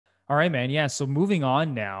All right, man. Yeah. So moving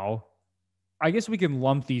on now, I guess we can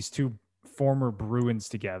lump these two former Bruins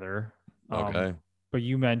together. Um, Okay. but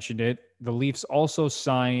you mentioned it. The Leafs also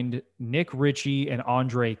signed Nick Ritchie and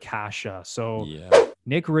Ondrej Kase. So Yeah.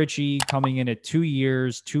 Nick Ritchie coming in at 2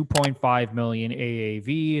 years, 2.5 million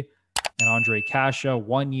AAV, and Ondrej Kase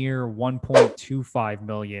 1 year, 1.25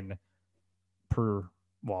 million per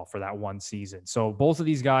for that one season. So both of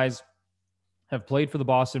these guys have played for the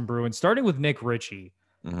Boston Bruins, starting with Nick Ritchie.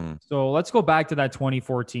 Mm-hmm. So let's go back to that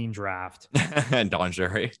 2014 draft. And Don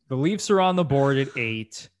Cherry. The Leafs are on the board at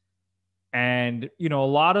 8. And, a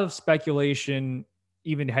lot of speculation,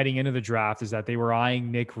 even heading into the draft, is that they were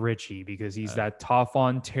eyeing Nick Ritchie because he's that tough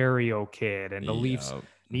Ontario kid. And the Leafs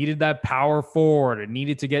needed that power forward and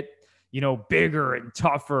needed to get, bigger and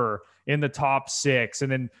tougher in the top 6.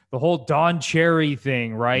 And then the whole Don Cherry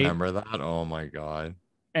thing, right? Remember that? Oh, my God.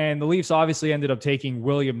 And the Leafs obviously ended up taking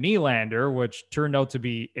William Nylander, which turned out to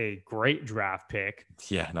be a great draft pick.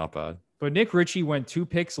 Yeah, not bad. But Nick Ritchie went 2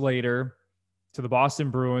 picks later to the Boston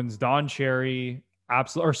Bruins. Don Cherry,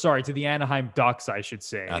 to the Anaheim Ducks, I should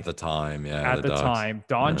say. At the time, yeah. At the time,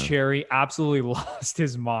 Don Cherry absolutely lost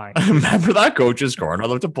his mind. Remember that coach's corner? I'd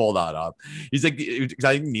love to pull that up. He's like,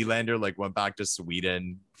 I think Nylander went back to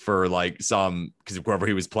Sweden for because whoever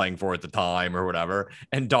he was playing for at the time or whatever.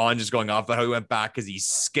 And Don just going off about how he went back because he's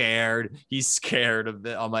scared. He's scared of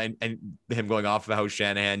and him going off about how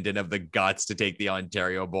Shanahan didn't have the guts to take the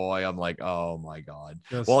Ontario boy. I'm like, oh my God.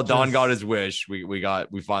 Don got his wish.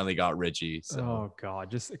 We finally got Ritchie. So. Oh God,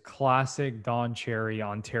 just a classic Don Cherry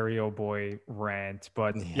Ontario boy rant.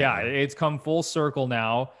 But yeah, it's come full circle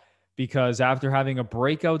now because after having a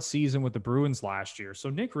breakout season with the Bruins last year, so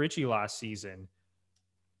Nick Ritchie last season,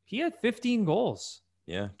 he had 15 goals.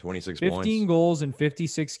 Yeah, 26 points. 15 points. goals in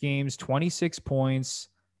 56 games, 26 points.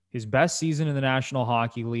 His best season in the National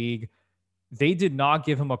Hockey League. They did not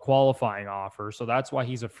give him a qualifying offer, so that's why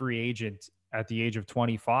he's a free agent at the age of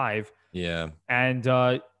 25. Yeah.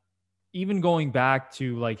 And even going back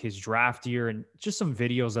to his draft year and just some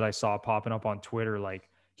videos that I saw popping up on Twitter,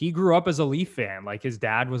 he grew up as a Leaf fan. His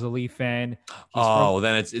dad was a Leaf fan.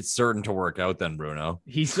 Then it's certain to work out then, Bruno.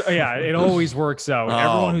 It always works out.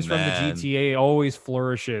 Everyone who's from the GTA always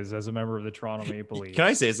flourishes as a member of the Toronto Maple Leafs. Can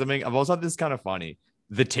I say something? I've also thought this kind of funny.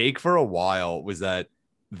 The take for a while was that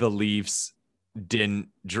the Leafs didn't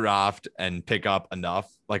draft and pick up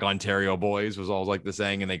enough, Ontario boys was always the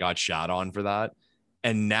saying, and they got shot on for that.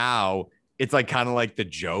 And now it's kind of the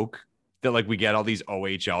joke that we get all these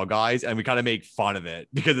OHL guys and we kind of make fun of it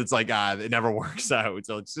because it's it never works out.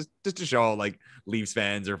 So it's just to show Leafs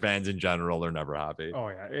fans or fans in general, they're never happy. Oh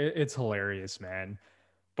yeah. It's hilarious, man.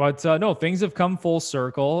 But no, things have come full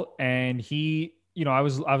circle, and he, I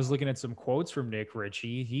was looking at some quotes from Nick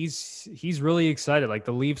Ritchie. He's really excited.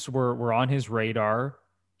 The Leafs were on his radar.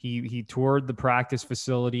 He toured the practice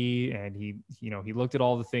facility, and he looked at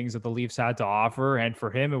all the things that the Leafs had to offer. And for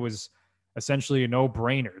him, it was essentially a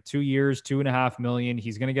no-brainer. 2 years, $2.5 million.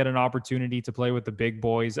 He's going to get an opportunity to play with the big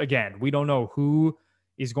boys. Again, we don't know who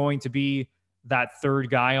is going to be that third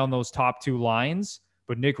guy on those top 2 lines,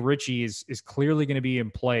 but Nick Ritchie is clearly going to be in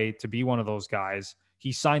play to be one of those guys.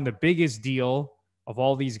 He signed the biggest deal of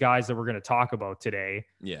all these guys that we're going to talk about today.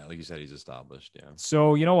 Yeah, like you said, he's established. Yeah.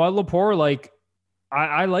 So, you know what, Lepore,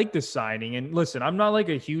 I like this signing. And listen, I'm not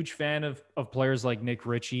a huge fan of players like Nick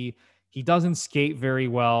Ritchie. He doesn't skate very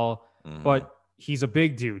well, but he's a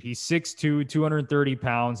big dude. He's 6'2", 230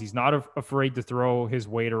 pounds. He's not afraid to throw his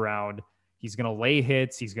weight around. He's going to lay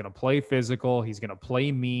hits. He's going to play physical. He's going to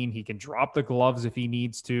play mean. He can drop the gloves if he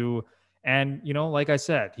needs to. And, like I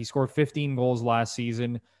said, he scored 15 goals last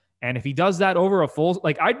season. And if he does that over a full,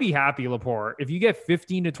 I'd be happy, Lepore. If you get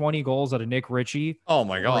 15 to 20 goals out of Nick Ritchie, oh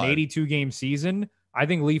my God, an 82-game season, I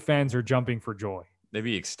think Leaf fans are jumping for joy. They'd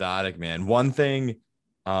be ecstatic, man. One thing,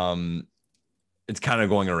 it's kind of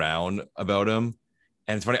going around about him,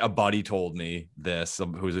 and it's funny. A buddy told me this.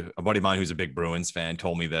 Who's a buddy of mine who's a big Bruins fan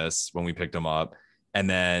told me this when we picked him up, and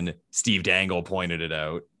then Steve Dangle pointed it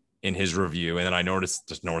out in his review, and then I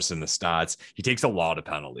noticed in the stats, he takes a lot of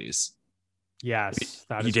penalties. Yes,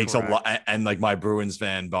 he takes correct. A lot, and my Bruins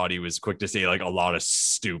fan buddy was quick to say a lot of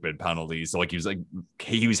stupid penalties. So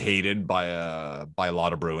he was hated by a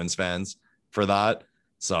lot of Bruins fans for that.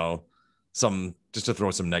 So just to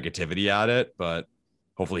throw some negativity at it, but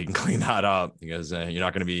hopefully he can clean that up because you're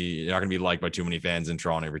not going to be liked by too many fans in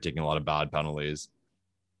Toronto if you're taking a lot of bad penalties.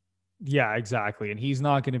 Yeah, exactly, and he's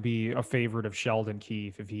not going to be a favorite of Sheldon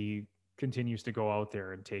Keefe if he continues to go out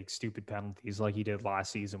there and take stupid penalties like he did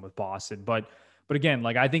last season with Boston. But again,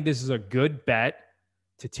 I think this is a good bet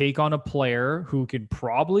to take on a player who could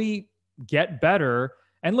probably get better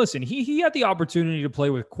And listen, he had the opportunity to play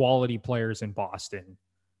with quality players in Boston.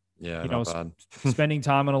 Yeah, You know, not bad. spending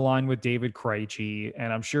time on a line with David Krejci,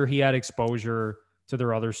 and I'm sure he had exposure to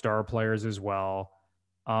their other star players as well.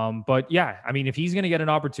 But yeah, I mean, if he's going to get an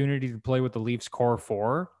opportunity to play with the Leafs core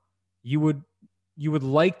four, you would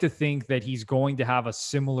like to think that he's going to have a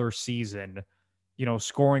similar season, you know,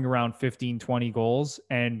 scoring around 15, 20 goals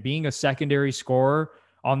and being a secondary scorer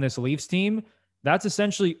on this Leafs team. That's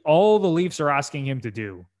essentially all the Leafs are asking him to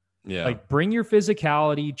do. Yeah. Like, bring your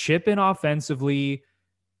physicality, chip in offensively.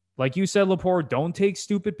 Like you said, Lepore, don't take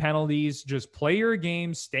stupid penalties. Just play your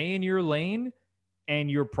game, stay in your lane, and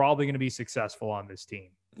you're probably going to be successful on this team.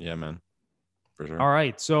 Yeah, man. For sure. All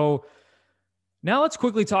right. So now let's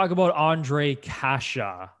quickly talk about Ondrej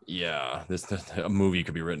Kase. Yeah, a movie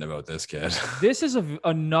could be written about this kid. This is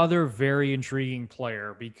another very intriguing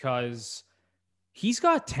player because he's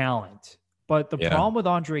got talent. But the problem with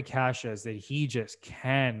Ondrej Kase is that he just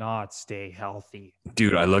cannot stay healthy.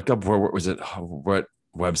 Dude, I looked up what was it? What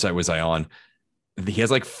website was I on? He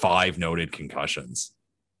has like 5 noted concussions.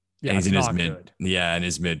 Yeah, and he's in his mid. Good. Yeah, in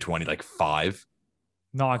his mid 20, like 5.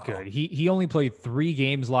 Not good. He only played 3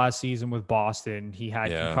 games last season with Boston. He had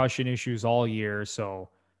concussion issues all year. So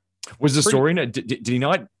was the story? Did he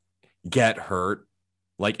not get hurt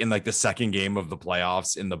like in like the second game of the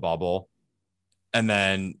playoffs in the bubble? And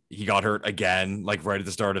then he got hurt again, like right at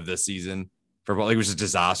the start of this season. For like, it was a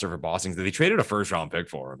disaster for Boston. They traded a first-round pick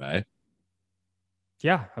for him, eh?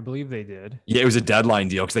 Yeah, I believe they did. Yeah, it was a deadline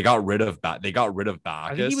deal because they got rid of Backus.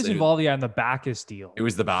 I think he was involved, in the Backus deal. It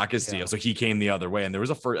was the Backus deal, so he came the other way, and there was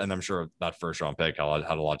and I'm sure that first-round pick had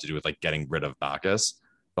a lot to do with like getting rid of Backus.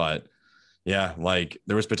 But yeah, like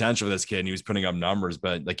there was potential for this kid, and he was putting up numbers,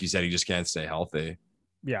 but like you said, he just can't stay healthy.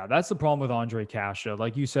 Yeah, that's the problem with Ondrej Kase.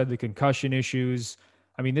 Like you said, the concussion issues.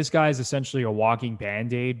 I mean, this guy is essentially a walking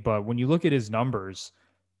Band-Aid, but when you look at his numbers,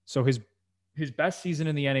 so his best season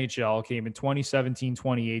in the NHL came in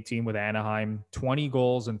 2017-2018 with Anaheim, 20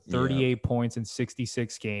 goals and 38 points in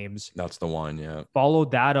 66 games. That's the one, yeah.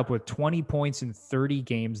 Followed that up with 20 points in 30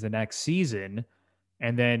 games the next season.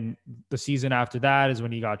 And then the season after that is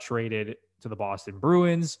when he got traded to the Boston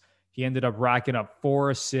Bruins. He ended up racking up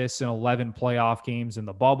 4 assists in 11 playoff games in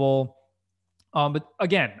the bubble. But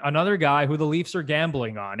again, another guy who the Leafs are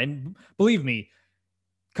gambling on. And believe me,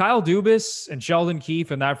 Kyle Dubas and Sheldon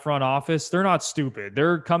Keefe in that front office, they're not stupid.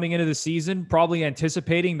 They're coming into the season probably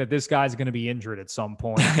anticipating that this guy's going to be injured at some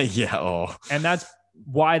point. And that's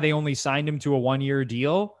why they only signed him to a 1-year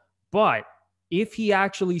deal. But if he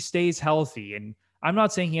actually stays healthy, and I'm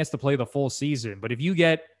not saying he has to play the full season, but if you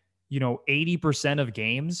get, 80% of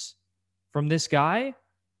games from this guy,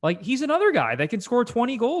 like he's another guy that can score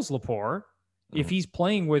 20 goals, Lepore, if he's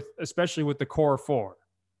playing especially with the core 4.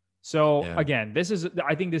 So again,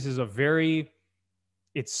 I think this is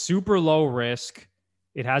it's super low risk.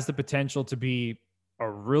 It has the potential to be a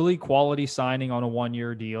really quality signing on a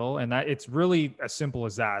 1-year deal. And that it's really as simple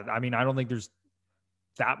as that. I mean, I don't think there's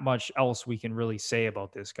that much else we can really say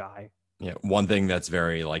about this guy. Yeah. One thing that's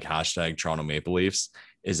very like hashtag Toronto Maple Leafs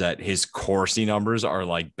is that his Corsi numbers are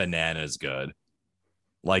like bananas good.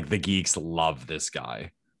 Like the geeks love this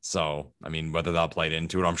guy. So, I mean, whether that played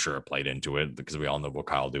into it, I'm sure it played into it because we all know about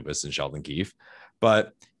Kyle Dubas and Sheldon Keefe.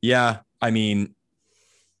 But yeah, I mean,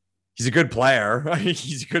 he's a good player.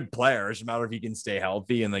 He's a good player. It's a matter if he can stay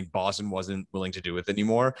healthy. And like Boston wasn't willing to do it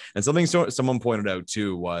anymore. And something someone pointed out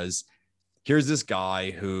too was here's this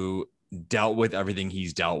guy who dealt with everything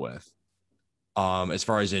he's dealt with as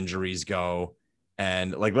far as injuries go.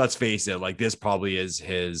 And like, let's face it, like this probably is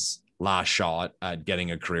his last shot at getting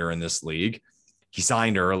a career in this league. He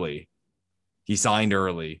signed early. And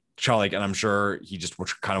I'm sure he just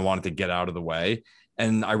kind of wanted to get out of the way.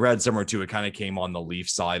 And I read somewhere too, it kind of came on the Leaf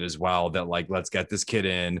side as well that like, let's get this kid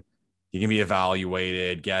in. He can be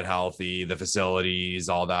evaluated, get healthy, the facilities,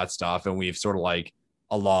 all that stuff. And we've sort of like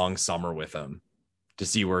a long summer with him to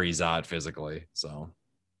see where he's at physically. So.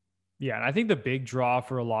 Yeah. And I think the big draw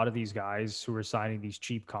for a lot of these guys who are signing these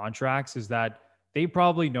cheap contracts is that they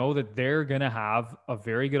probably know that they're going to have a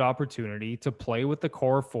very good opportunity to play with the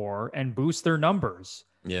core 4 and boost their numbers.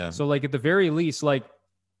 Yeah. So like at the very least, like,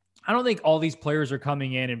 I don't think all these players are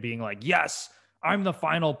coming in and being like, yes, I'm the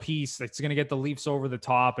final piece that's going to get the Leafs over the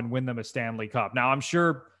top and win them a Stanley Cup. Now, I'm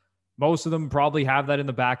sure most of them probably have that in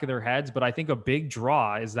the back of their heads, but I think a big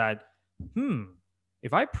draw is that,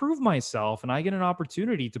 if I prove myself and I get an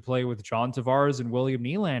opportunity to play with John Tavares and William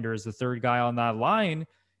Nylander as the third guy on that line,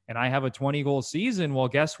 and I have a 20-goal season, well,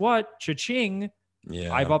 guess what? Cha-ching.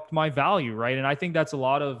 Yeah. I've upped my value, right? And I think that's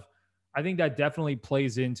I think that definitely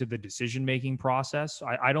plays into the decision-making process.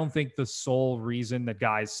 I don't think the sole reason that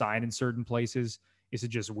guys sign in certain places is to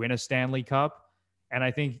just win a Stanley Cup. And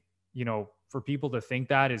I think, for people to think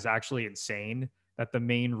that is actually insane, that the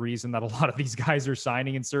main reason that a lot of these guys are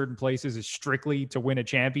signing in certain places is strictly to win a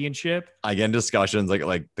championship. I get in discussions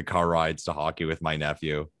like the car rides to hockey with my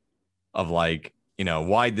nephew of like,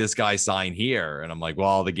 why'd this guy sign here? And I'm like,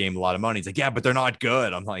 well, they gave him a lot of money. He's like, yeah, but they're not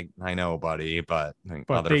good. I'm like, I know, buddy, but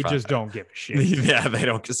they just don't give a shit. Yeah, they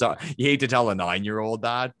don't. So you hate to tell a 9-year-old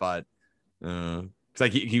that, but it's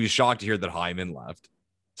like he was shocked to hear that Hyman left.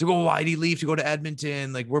 So go, why'd he leave to go to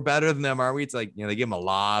Edmonton? Like, we're better than them, are we? It's like, they give him a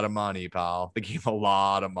lot of money, pal. They gave him a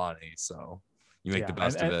lot of money. So you make the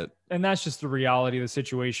best of it. And that's just the reality of the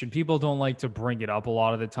situation. People don't like to bring it up a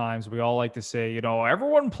lot of the times. We all like to say,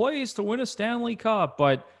 everyone plays to win a Stanley Cup.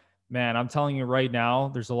 But man, I'm telling you right now,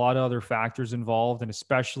 there's a lot of other factors involved. And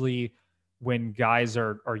especially when guys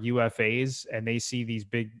are UFAs and they see these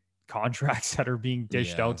big contracts that are being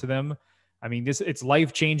dished out to them. I mean, it's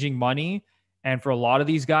life-changing money. And for a lot of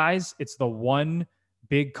these guys, it's the one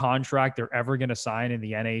big contract they're ever going to sign in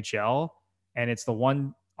the NHL. And it's the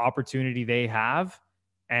one opportunity they have.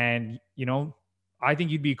 And, I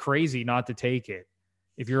think you'd be crazy not to take it.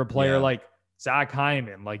 If you're a player like Zach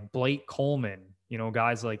Hyman, like Blake Coleman,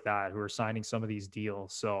 guys like that who are signing some of these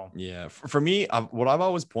deals. So, yeah, for me, what I've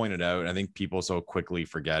always pointed out, and I think people so quickly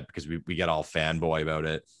forget because we get all fanboy about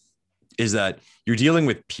it, is that you're dealing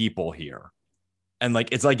with people here. And like,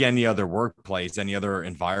 it's like any other workplace, any other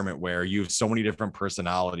environment where you have so many different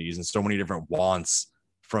personalities and so many different wants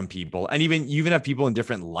from people. And you even have people in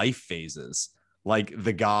different life phases. Like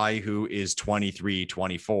the guy who is 23,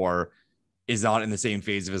 24 is not in the same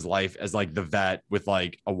phase of his life as like the vet with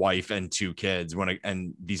like a wife and 2 kids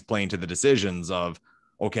and these playing to the decisions of,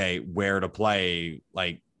 okay, where to play,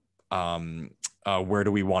 like, where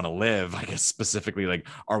do we want to live? I guess specifically, like,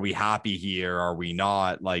 are we happy here? Are we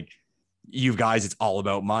not? Like, you guys, it's all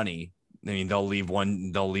about money. I mean,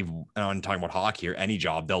 and I'm talking about hockey or any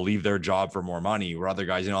job, they'll leave their job for more money, where other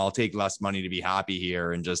guys, I'll take less money to be happy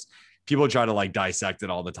here. And just people try to like dissect it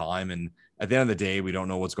all the time. And at the end of the day, we don't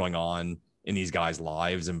know what's going on in these guys'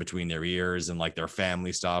 lives and between their ears and like their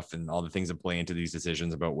family stuff and all the things that play into these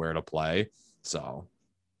decisions about where to play. So.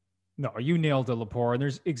 No, you nailed it, Lepore.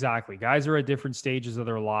 And guys are at different stages of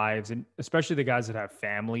their lives, and especially the guys that have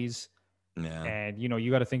families. Yeah. And, you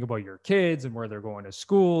got to think about your kids and where they're going to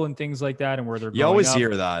school and things like that and where they're going. You always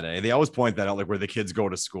hear that. They always point that out, like where the kids go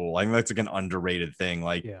to school. I think that's like an underrated thing.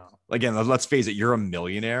 Like, again, let's face it, you're a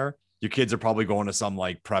millionaire. Your kids are probably going to some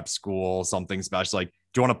like prep school, something special. Like,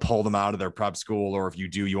 do you want to pull them out of their prep school? Or if you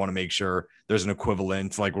do, you want to make sure there's an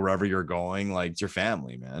equivalent, like wherever you're going, like it's your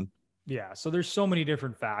family, man. Yeah. So there's so many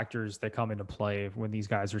different factors that come into play when these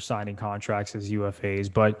guys are signing contracts as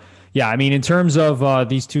UFAs. But yeah, I mean, in terms of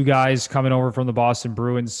these 2 guys coming over from the Boston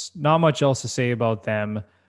Bruins, not much else to say about them.